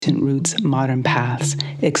Ancient Roots, Modern Paths,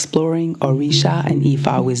 exploring Orisha and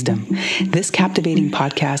Ifa wisdom. This captivating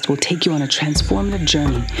podcast will take you on a transformative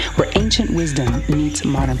journey where ancient wisdom meets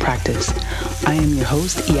modern practice. I am your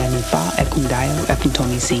host, Iyanifa Ekundayo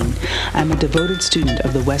Ekuntomisin. I'm a devoted student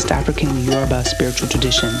of the West African Yoruba spiritual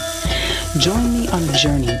tradition. Join me on a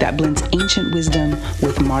journey that blends ancient wisdom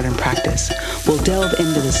with modern practice. We'll delve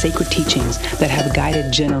into the sacred teachings that have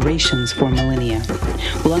guided generations for millennia.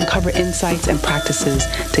 We'll uncover insights and practices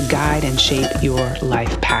to guide and shape your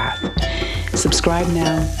life path. Subscribe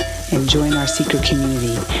now and join our secret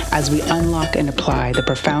community as we unlock and apply the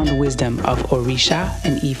profound wisdom of Orisha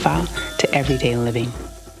and Ifa to everyday living.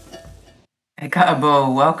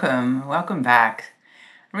 Ekabo, welcome back.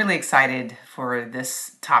 I'm really excited for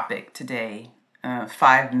this topic today.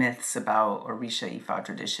 5 myths about Orisha Ifa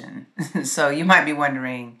tradition. So you might be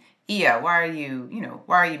wondering, Iya, why are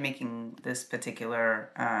you making this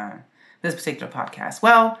particular podcast?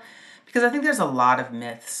 Well, because I think there's a lot of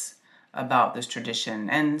myths about this tradition.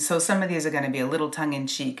 And so some of these are going to be a little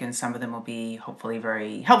tongue-in-cheek and some of them will be hopefully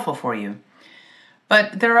very helpful for you.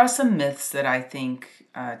 But there are some myths that I think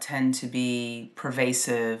tend to be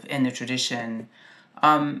pervasive in the tradition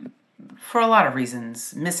for a lot of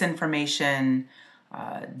reasons. Misinformation,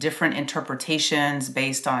 different interpretations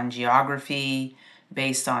based on geography,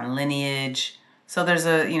 based on lineage. So there's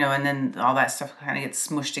and then all that stuff kind of gets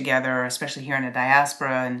smushed together, especially here in the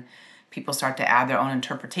diaspora, and people start to add their own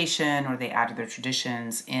interpretation or they add their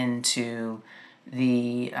traditions into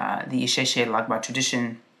the Isheshe Lagba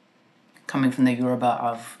tradition coming from the Yoruba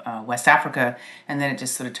of West Africa, and then it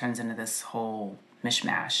just sort of turns into this whole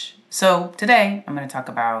mishmash. So today I'm going to talk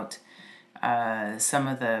about some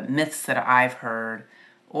of the myths that I've heard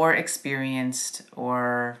or experienced,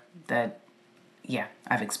 or that,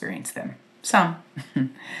 I've experienced them. Some.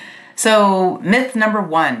 So myth number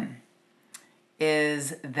 1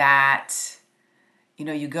 is that,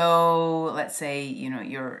 you go, let's say,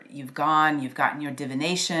 you've gotten your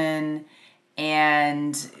divination,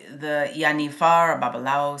 and the Yanifa or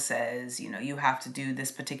Babalao says, you have to do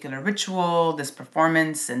this particular ritual, this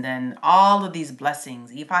performance, and then all of these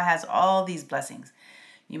blessings. Ifa has all these blessings.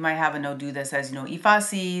 You might have an Odu that says, Ifa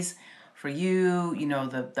sees for you,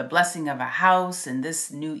 the blessing of a house in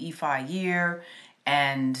this new Ifa year.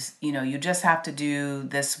 And, you just have to do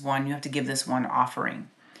this one. You have to give this one offering.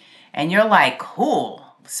 And you're like, cool.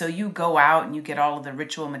 So you go out and you get all of the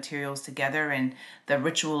ritual materials together and the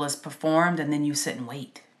ritual is performed, and then you sit and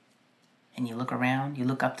wait. And you look around, you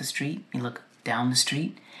look up the street, you look down the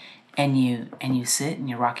street, and you sit in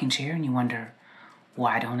your rocking chair and you wonder,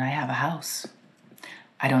 why don't I have a house?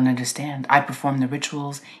 I don't understand. I perform the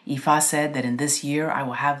rituals. Ifa said that in this year I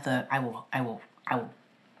will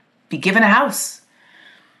be given a house.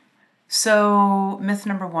 So myth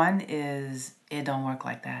number 1 is it don't work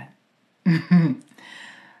like that.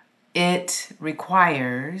 It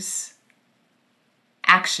requires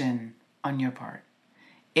action on your part.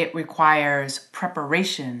 It requires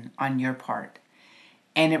preparation on your part.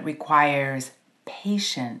 And it requires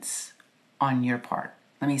patience on your part.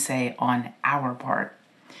 Let me say on our part.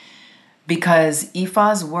 Because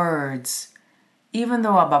Ifa's words, even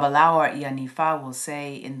though a Babalawo or Iyanifa will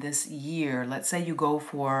say in this year, let's say you go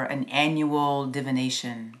for an annual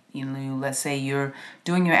divination. Let's say you're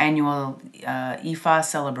doing your annual Ifa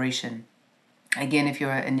celebration. Again, if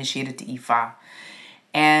you're initiated to Ifa.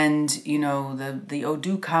 And, the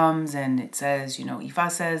Odu comes and it says,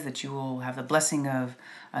 Ifa says that you will have the blessing of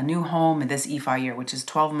a new home in this Ifa year, which is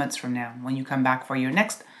 12 months from now, when you come back for your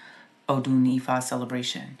next Odun Ifa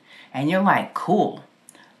celebration. And you're like, cool,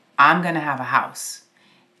 I'm going to have a house.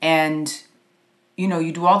 And,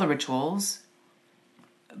 you do all the rituals,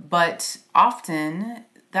 but often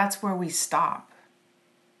that's where we stop.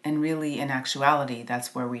 And really, in actuality,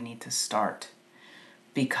 that's where we need to start.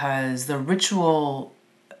 Because the ritual,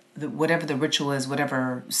 whatever the ritual is,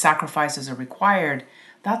 whatever sacrifices are required,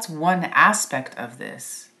 that's one aspect of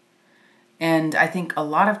this. And I think a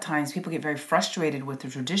lot of times people get very frustrated with the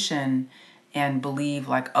tradition and believe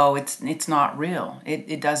like, oh, it's not real.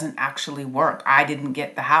 It doesn't actually work. I didn't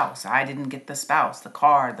get the house. I didn't get the spouse, the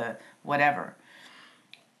car, the whatever.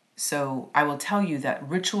 So I will tell you that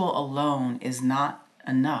ritual alone is not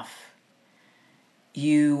enough.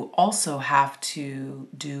 You also have to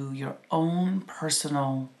do your own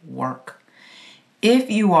personal work.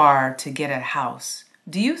 If you are to get a house,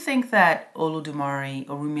 do you think that Oludumare,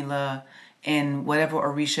 Orumila, and whatever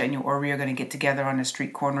Orisha and your Ori are going to get together on a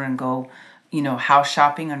street corner and go, house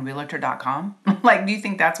shopping on realtor.com? Like, do you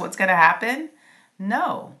think that's what's going to happen?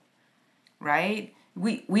 No, right?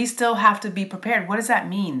 We still have to be prepared. What does that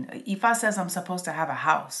mean? Ifa says I'm supposed to have a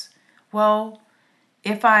house. Well,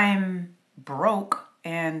 If I'm broke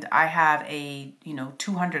and I have a,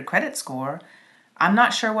 200 credit score, I'm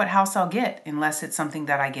not sure what house I'll get unless it's something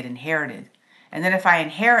that I get inherited. And then if I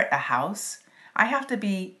inherit a house, I have to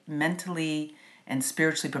be mentally and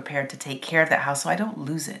spiritually prepared to take care of that house so I don't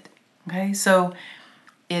lose it. Okay? So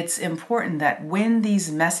it's important that when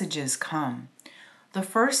these messages come, the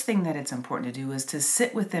first thing that it's important to do is to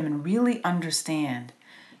sit with them and really understand.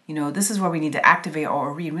 This is where we need to activate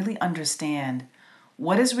or really understand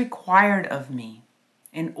what is required of me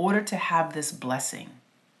in order to have this blessing.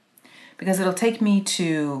 Because it'll take me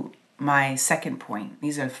to my second point.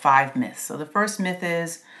 These are 5 myths. So the first myth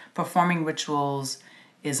is performing rituals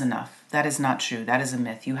is enough. That is not true. That is a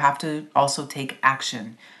myth. You have to also take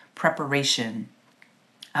action, preparation,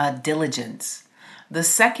 diligence. The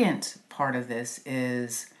second part of this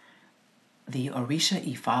is the Orisa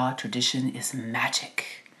Ifa tradition is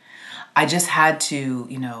magic. I just had to,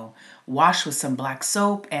 wash with some black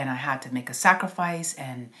soap and I had to make a sacrifice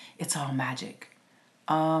and it's all magic.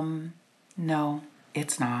 No,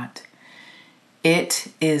 it's not. It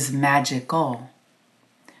is magical,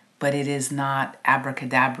 but it is not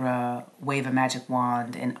abracadabra, wave a magic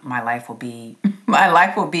wand and my life will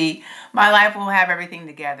have everything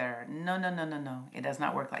together. No, no, no, no, no. It does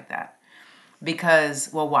not work like that.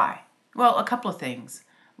 Because, well, why? Well, a couple of things.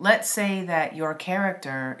 Let's say that your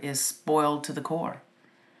character is spoiled to the core,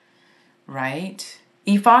 right?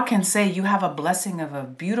 Ifa can say you have a blessing of a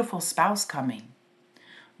beautiful spouse coming.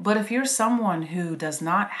 But if you're someone who does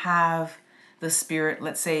not have the spirit,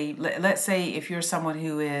 let's say if you're someone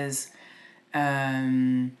who is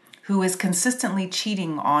consistently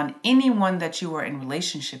cheating on anyone that you are in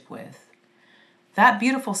relationship with, that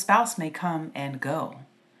beautiful spouse may come and go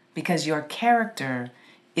because your character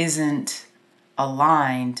isn't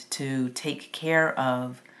aligned to take care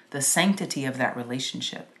of the sanctity of that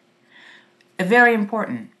relationship. Very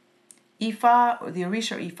important. Ifa, the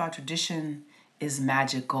Orisha Ifa tradition is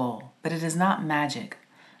magical, but it is not magic.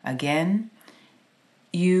 Again,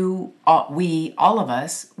 all of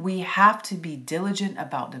us, we have to be diligent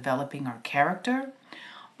about developing our character,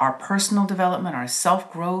 our personal development, our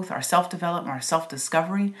self-growth, our self-development, our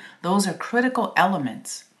self-discovery. Those are critical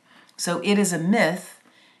elements. So it is a myth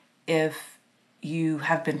if you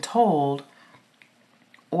have been told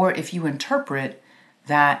or if you interpret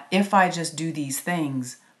that if I just do these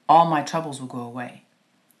things, all my troubles will go away.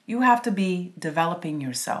 You have to be developing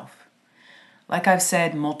yourself. Like I've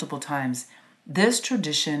said multiple times, this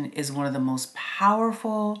tradition is one of the most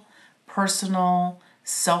powerful personal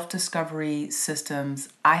self-discovery systems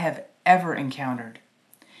I have ever encountered.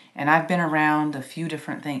 And I've been around a few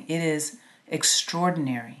different things. It is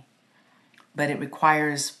extraordinary, but it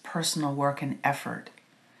requires personal work and effort,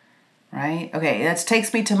 right? Okay, that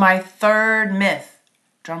takes me to my third myth.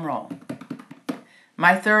 Drum roll.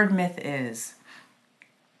 My third myth is,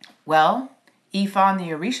 well, Ifa and the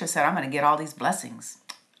Orisha said, I'm going to get all these blessings.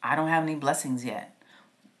 I don't have any blessings yet.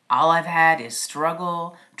 All I've had is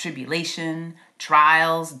struggle, tribulation,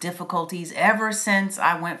 trials, difficulties ever since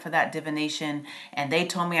I went for that divination and they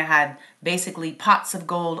told me I had basically pots of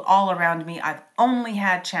gold all around me. I've only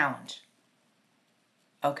had challenge.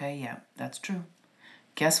 Okay, yeah, that's true.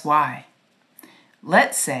 Guess why?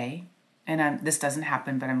 Let's say, and this doesn't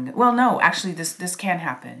happen, but this can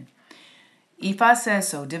happen. Ifa says,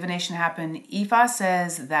 so divination happened. Ifa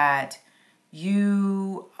says that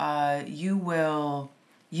you will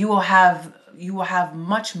have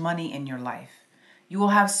much money in your life. You will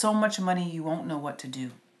have so much money you won't know what to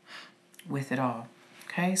do with it all.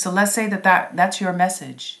 Okay, so let's say that's your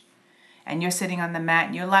message, and you're sitting on the mat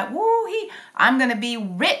and you're like, I'm gonna be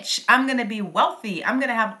rich. I'm gonna be wealthy. I'm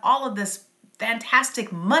gonna have all of this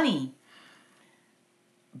fantastic money.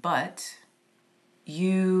 But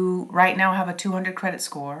you right now have a 200 credit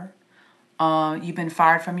score. You've been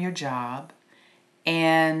fired from your job,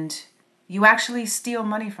 and you actually steal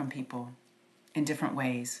money from people in different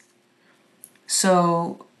ways.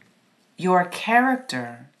 So your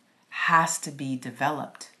character has to be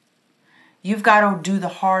developed. You've got to do the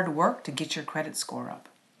hard work to get your credit score up,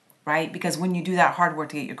 right? Because when you do that hard work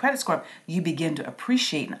to get your credit score up, you begin to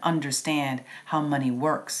appreciate and understand how money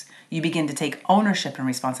works. You begin to take ownership and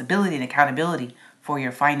responsibility and accountability for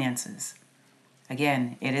your finances.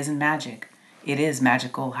 Again, it isn't magic. It is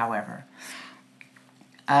magical, however.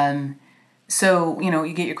 So,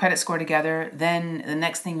 you get your credit score together. Then the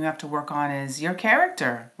next thing you have to work on is your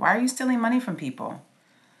character. Why are you stealing money from people?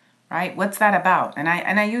 Right? What's that about? And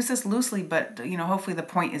I use this loosely, but, hopefully the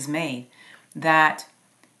point is made that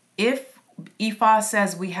if Ifa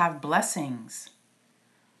says we have blessings,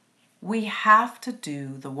 we have to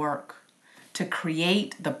do the work. to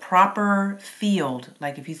create the proper field.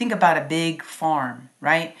 Like if you think about a big farm,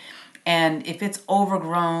 right? And if it's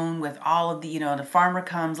overgrown with all of the, the farmer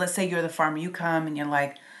comes, let's say you're the farmer, you come and you're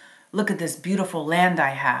like, look at this beautiful land I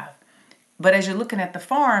have. But as you're looking at the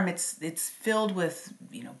farm, it's filled with,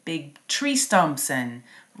 big tree stumps and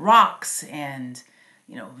rocks and,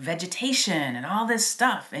 vegetation and all this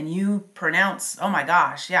stuff. And you pronounce, oh my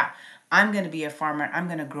gosh, yeah, I'm going to be a farmer. I'm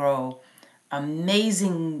going to grow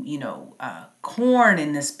amazing, corn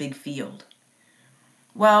in this big field.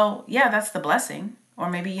 Well, yeah, that's the blessing. Or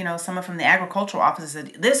maybe, someone from the agricultural office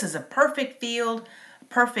said, this is a perfect field,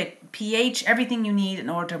 perfect pH, everything you need in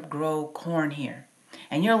order to grow corn here.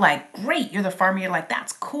 And you're like, great, you're the farmer. You're like,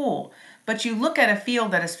 that's cool. But you look at a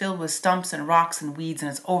field that is filled with stumps and rocks and weeds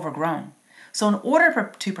and it's overgrown. So in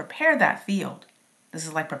order to prepare that field, this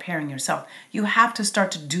is like preparing yourself, you have to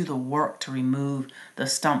start to do the work to remove the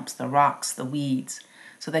stumps, the rocks, the weeds,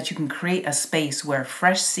 so that you can create a space where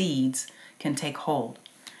fresh seeds can take hold.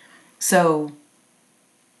 So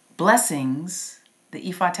blessings, the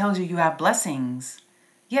Ifa tells you have blessings.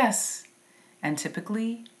 Yes. And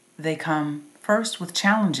typically they come first with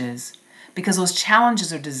challenges, because those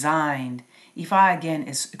challenges are designed. Ifa, again,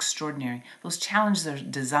 is extraordinary. Those challenges are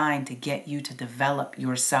designed to get you to develop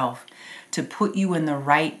yourself, to put you in the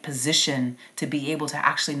right position to be able to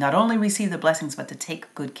actually not only receive the blessings, but to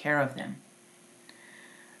take good care of them.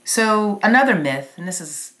 So another myth, and this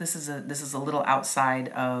is a little outside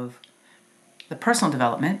of the personal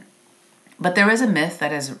development, but there is a myth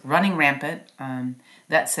that is running rampant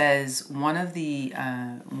that says one of the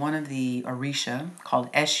Orisa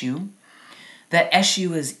called Eshu, that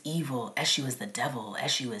Eshu is evil, Eshu is the devil,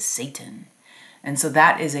 Eshu is Satan. And so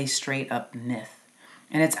that is a straight up myth.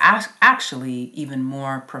 And it's actually even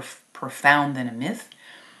more profound than a myth.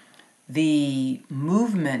 The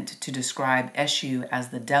movement to describe Eshu as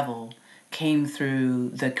the devil came through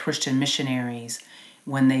the Christian missionaries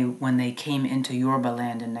when they came into Yoruba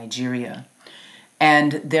land in Nigeria.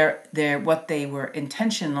 And what they were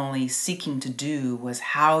intentionally seeking to do was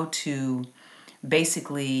how to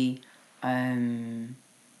basically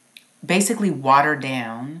water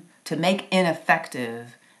down, to make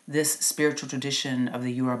ineffective this spiritual tradition of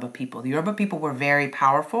the Yoruba people. The Yoruba people were very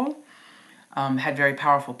powerful, had very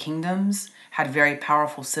powerful kingdoms, had a very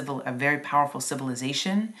powerful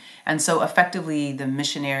civilization. And so effectively the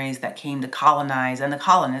missionaries that came to colonize and the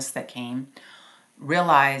colonists that came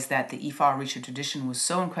realized that the Ifa Orisa tradition was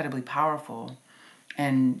so incredibly powerful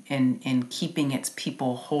and in keeping its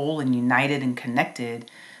people whole and united and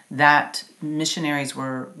connected, that missionaries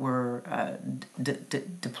were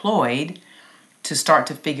deployed to start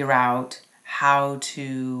to figure out how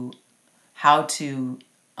to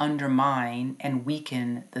undermine and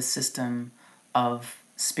weaken the system of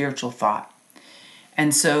spiritual thought.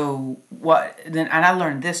 And so I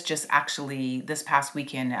learned this just actually this past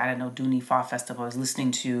weekend at an Oduni Fa festival. I was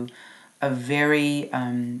listening to a very,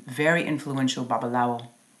 very influential Babalawo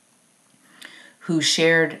who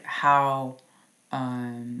shared how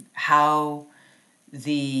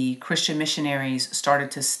the Christian missionaries started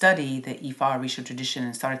to study the Ifa Orisa tradition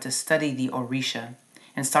and started to study the Orisha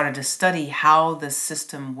and started to study how the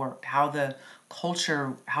system worked, how the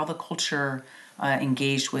culture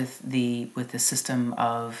engaged with the system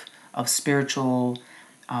of spiritual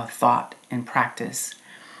thought and practice.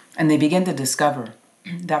 And they began to discover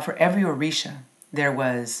that for every Orisha, there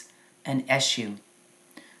was an Eshu.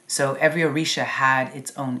 So every Orisha had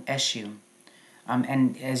its own Eshu.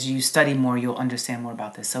 And as you study more, you'll understand more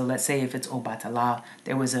about this. So let's say if it's Obatala,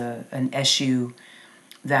 there was an Eshu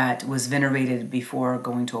that was venerated before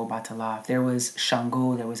going to Obatala. If there was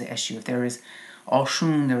Shango, there was an Eshu. If there was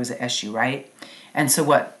Oshun, there was an Eshu, right? And so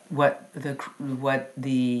what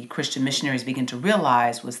the Christian missionaries began to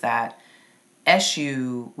realize was that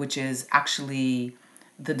Eshu, which is actually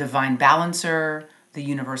the divine balancer, the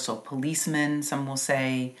universal policeman, some will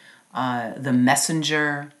say, the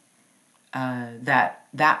messenger,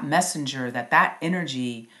 that messenger, that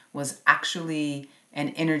energy was actually an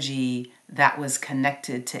energy that was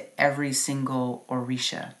connected to every single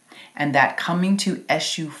Orisha. And that coming to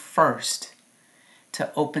Eshu first to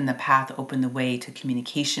open the path, open the way to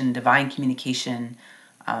communication, divine communication,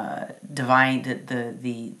 divine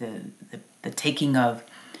the taking of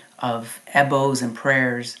ebos and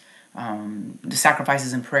prayers, the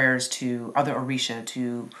sacrifices and prayers to other Orisha,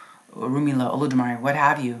 to Orumila, Olodumare, what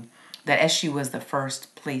have you, that Eshu was the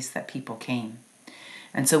first place that people came.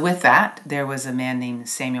 And so with that, there was a man named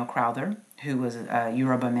Samuel Crowther, who was a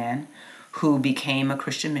Yoruba man, who became a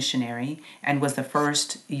Christian missionary and was the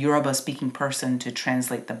first Yoruba-speaking person to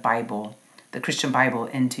translate the Bible, the Christian Bible,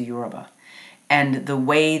 into Yoruba. And the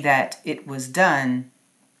way that it was done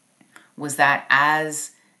was that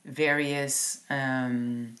as various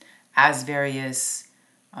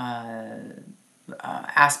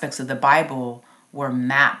aspects of the Bible were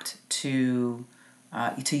mapped to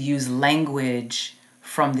use language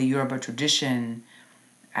from the Yoruba tradition,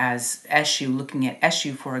 as Eshu, looking at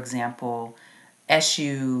Eshu, for example,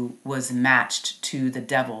 Eshu was matched to the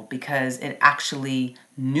devil because it actually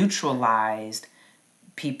neutralized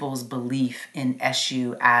people's belief in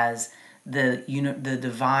Eshu as the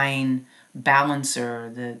divine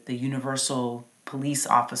balancer, the universal police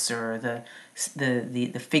officer,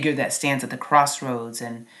 the figure that stands at the crossroads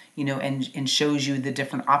and and shows you the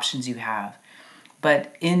different options you have.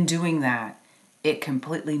 But in doing that, it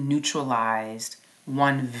completely neutralized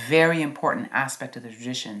one very important aspect of the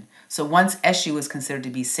tradition. So once Eshu was considered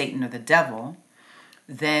to be Satan or the devil,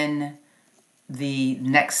 then the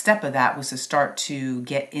next step of that was to start to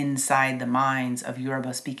get inside the minds of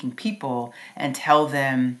Yoruba speaking people and tell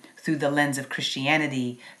them through the lens of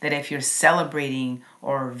Christianity that if you're celebrating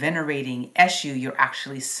or venerating Eshu, you're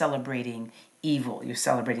actually celebrating evil, you're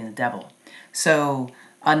celebrating the devil. So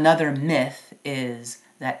another myth is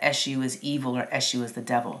that Eshu is evil or Eshu is the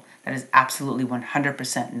devil. That is absolutely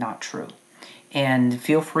 100% not true. And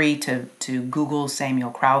feel free to Google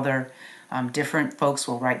Samuel Crowther. Different folks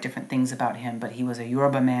will write different things about him, but he was a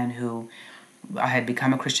Yoruba man who had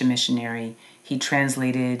become a Christian missionary. He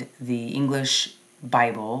translated the English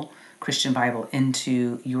Bible, Christian Bible,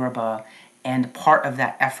 into Yoruba, and part of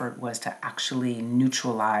that effort was to actually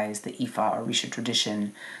neutralize the Ifa Orisha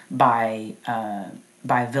tradition by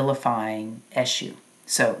vilifying Eshu.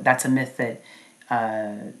 So that's a myth that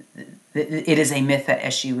it is a myth that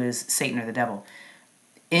Eshu is Satan or the devil.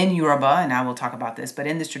 In Yoruba, and I will talk about this, but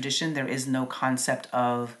in this tradition, there is no concept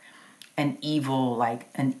of an evil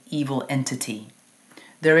entity.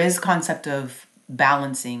 There is concept of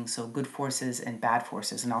balancing, so good forces and bad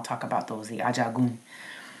forces, and I'll talk about those. The ajagun,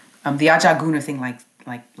 the ajagun are things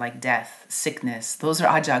like death, sickness. Those are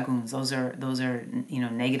ajaguns. Those are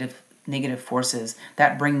negative forces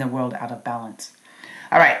that bring the world out of balance.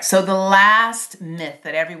 All right. So the last myth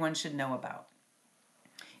that everyone should know about.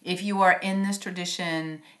 If you are in this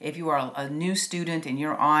tradition, if you are a new student and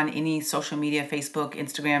you're on any social media, Facebook,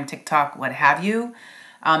 Instagram, TikTok, what have you,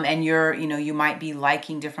 and you might be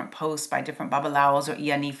liking different posts by different Babalaos or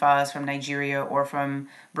Iyanifas from Nigeria or from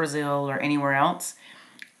Brazil or anywhere else,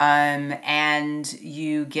 and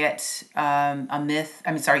you get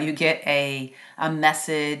you get a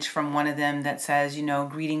message from one of them that says,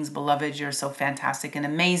 greetings, beloved, you're so fantastic and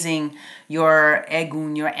amazing. Your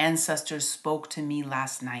Egun, your ancestors spoke to me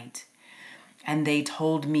last night, and they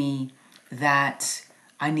told me that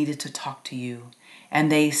I needed to talk to you.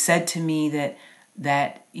 And they said to me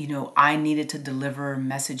that I needed to deliver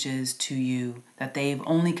messages to you that they've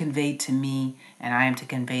only conveyed to me, and I am to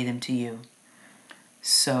convey them to you.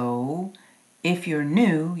 So if you're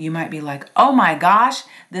new, you might be like, oh my gosh,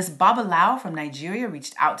 this Babalao from Nigeria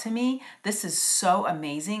reached out to me. This is so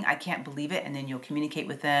amazing. I can't believe it. And then you'll communicate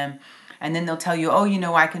with them. And then they'll tell you, oh,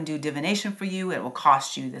 I can do divination for you. It will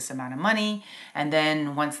cost you this amount of money. And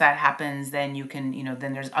then once that happens, then you can,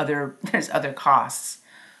 then there's other costs.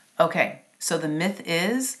 Okay, so the myth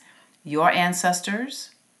is your ancestors,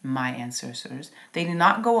 my ancestors, they do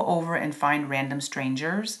not go over and find random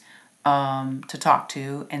strangers to talk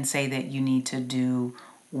to and say that you need to do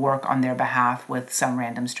work on their behalf with some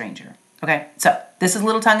random stranger. Okay, so this is a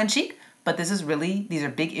little tongue-in-cheek, but these are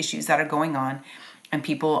big issues that are going on, and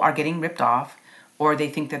people are getting ripped off, or they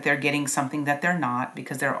think that they're getting something that they're not,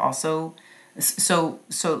 because they're also, so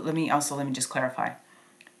let me just clarify.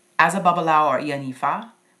 As a Babalao or Iyanifa,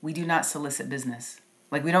 we do not solicit business.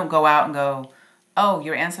 Like, we don't go out and go, oh,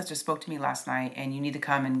 your ancestor spoke to me last night and you need to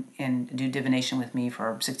come and do divination with me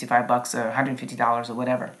for $65 or $150 or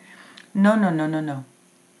whatever. No.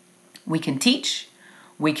 We can teach.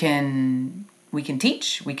 We can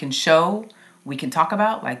teach. We can show. We can talk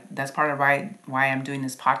about. Like, that's part of why I'm doing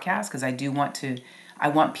this podcast, because I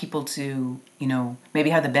want people to, maybe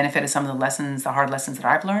have the benefit of some of the hard lessons that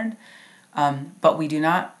I've learned. But we do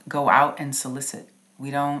not go out and solicit.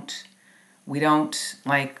 We don't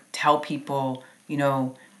like tell people,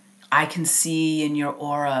 I can see in your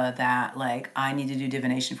aura that I need to do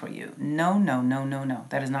divination for you. No.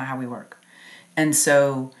 That is not how we work. And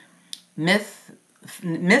so myth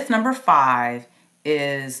number 5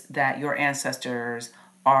 is that your ancestors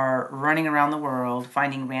are running around the world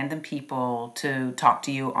finding random people to talk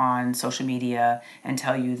to you on social media and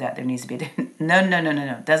tell you that there needs to be no.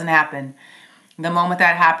 It doesn't happen. The moment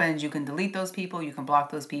that happens, you can delete those people, you can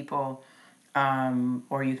block those people,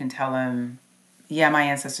 or you can tell them, Yeah, my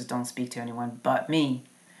ancestors don't speak to anyone but me.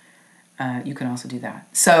 You can also do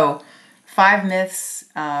that. So 5 myths.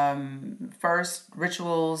 First,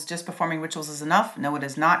 rituals. Just performing rituals is enough. No, it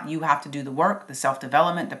is not. You have to do the work, the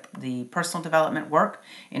self-development, the personal development work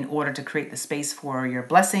in order to create the space for your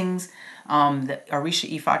blessings. The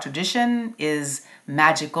Orisha Ifa tradition is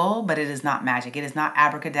magical, but it is not magic. It is not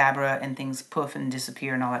abracadabra and things poof and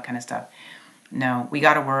disappear and all that kind of stuff. No, we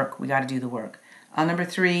got to work. We got to do the work. Number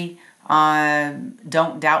 3,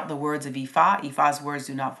 don't doubt the words of Ifa. Ifa's words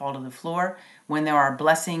do not fall to the floor. When there are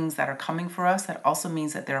blessings that are coming for us, that also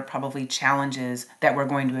means that there are probably challenges that we're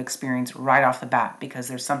going to experience right off the bat because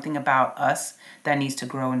there's something about us that needs to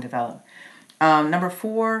grow and develop. Number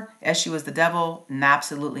 4, Eshu is the devil.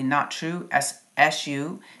 Absolutely not true.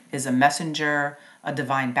 Eshu is a messenger, a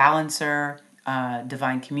divine balancer, a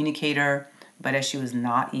divine communicator, but Eshu is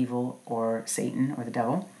not evil or Satan or the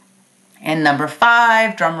devil. And number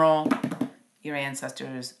 5, drum roll, your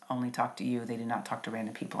ancestors only talk to you. They do not talk to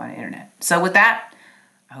random people on the internet. So with that,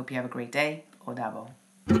 I hope you have a great day. Odabo.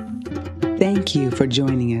 Thank you for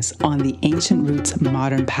joining us on the Ancient Roots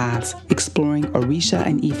Modern Paths Exploring Orisha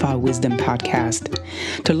and Ifa Wisdom podcast.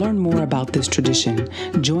 To learn more about this tradition,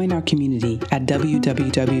 join our community at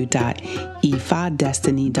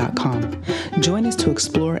www.ifadestiny.com. Join us to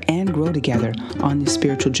explore and grow together on this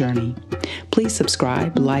spiritual journey. Please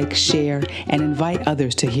subscribe, like, share, and invite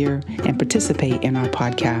others to hear and participate in our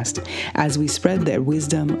podcast as we spread the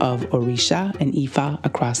wisdom of Orisha and Ifa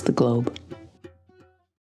across the globe.